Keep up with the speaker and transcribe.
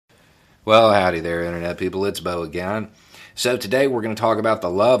Well, howdy there, Internet people. It's Bo again. So today we're going to talk about the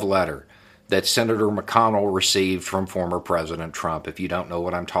love letter that Senator McConnell received from former President Trump. If you don't know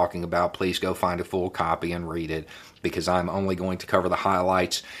what I'm talking about, please go find a full copy and read it, because I'm only going to cover the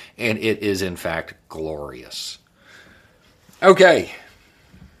highlights, and it is in fact glorious. Okay,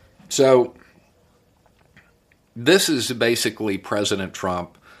 so this is basically President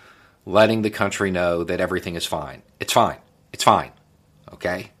Trump letting the country know that everything is fine. It's fine. It's fine.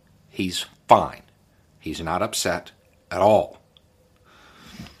 Okay? He's fine. He's not upset at all.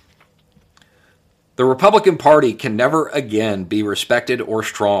 The Republican Party can never again be respected or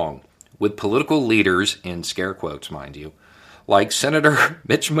strong with political leaders, in scare quotes, mind you, like Senator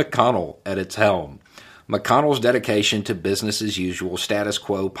Mitch McConnell at its helm. McConnell's dedication to business as usual status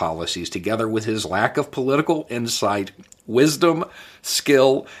quo policies, together with his lack of political insight, wisdom,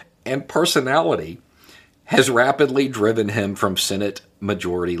 skill, and personality, has rapidly driven him from Senate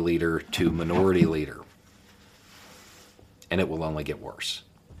Majority Leader to Minority Leader. And it will only get worse.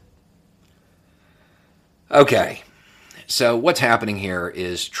 Okay, so what's happening here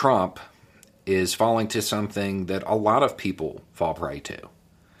is Trump is falling to something that a lot of people fall prey to.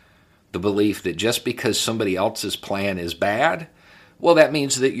 The belief that just because somebody else's plan is bad, well, that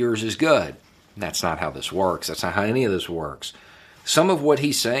means that yours is good. That's not how this works. That's not how any of this works. Some of what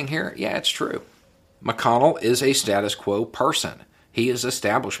he's saying here, yeah, it's true. McConnell is a status quo person. He is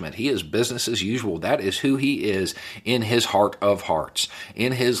establishment. He is business as usual. That is who he is in his heart of hearts.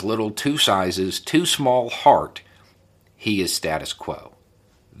 In his little two sizes, too small heart, he is status quo.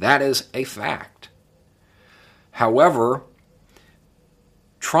 That is a fact. However,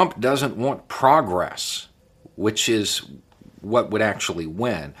 Trump doesn't want progress, which is what would actually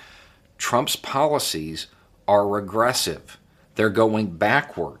win. Trump's policies are regressive. They're going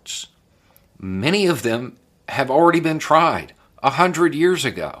backwards. Many of them have already been tried 100 years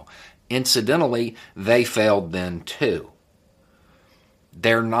ago. Incidentally, they failed then too.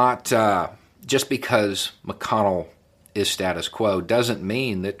 They're not, just because McConnell is status quo doesn't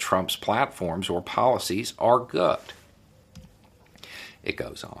mean that Trump's platforms or policies are good. It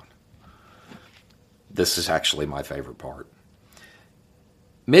goes on. This is actually my favorite part.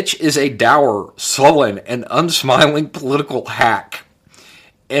 Mitch is a dour, sullen, and unsmiling political hack.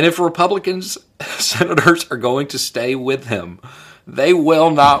 And if Republicans senators are going to stay with him, they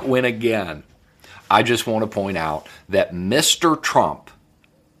will not win again. I just want to point out that Mr. Trump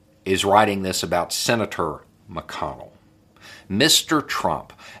is writing this about Senator McConnell. Mr.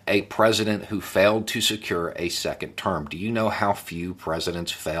 Trump, a president who failed to secure a second term. Do you know how few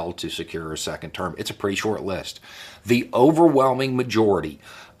presidents failed to secure a second term? It's a pretty short list. The overwhelming majority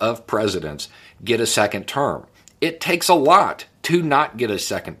of presidents get a second term. It takes a lot to not get a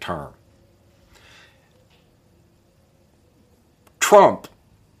second term. Trump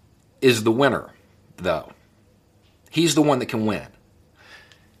is the winner, though. He's the one that can win.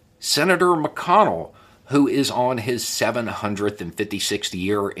 Senator McConnell, who is on his 756th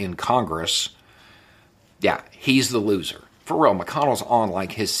year in Congress, yeah, he's the loser. For real, McConnell's on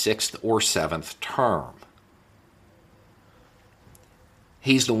like his 6th or 7th term.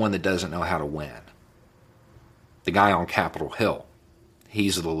 He's the one that doesn't know how to win. The guy on Capitol Hill,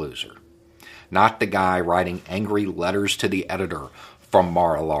 he's the loser. Not the guy writing angry letters to the editor from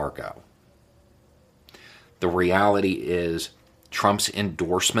Mar-a-Lago. The reality is Trump's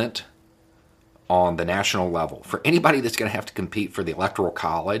endorsement on the national level, for anybody that's going to have to compete for the Electoral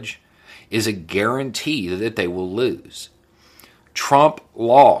College, is a guarantee that they will lose. Trump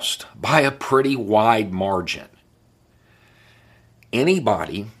lost by a pretty wide margin.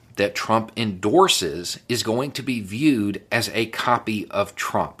 Anybody that Trump endorses is going to be viewed as a copy of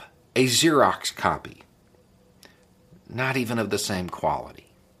Trump, a Xerox copy. Not even of the same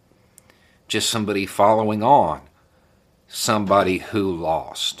quality. Just somebody following on somebody who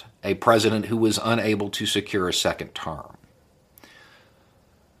lost, a president who was unable to secure a second term.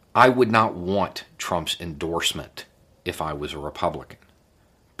 I would not want Trump's endorsement if I was a Republican,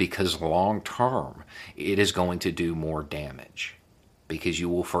 because long term it is going to do more damage. Because you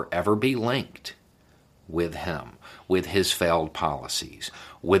will forever be linked with him, with his failed policies,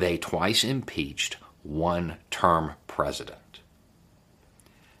 with a twice impeached, one-term president.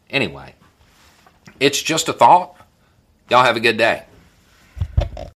 Anyway, it's just a thought. Y'all have a good day.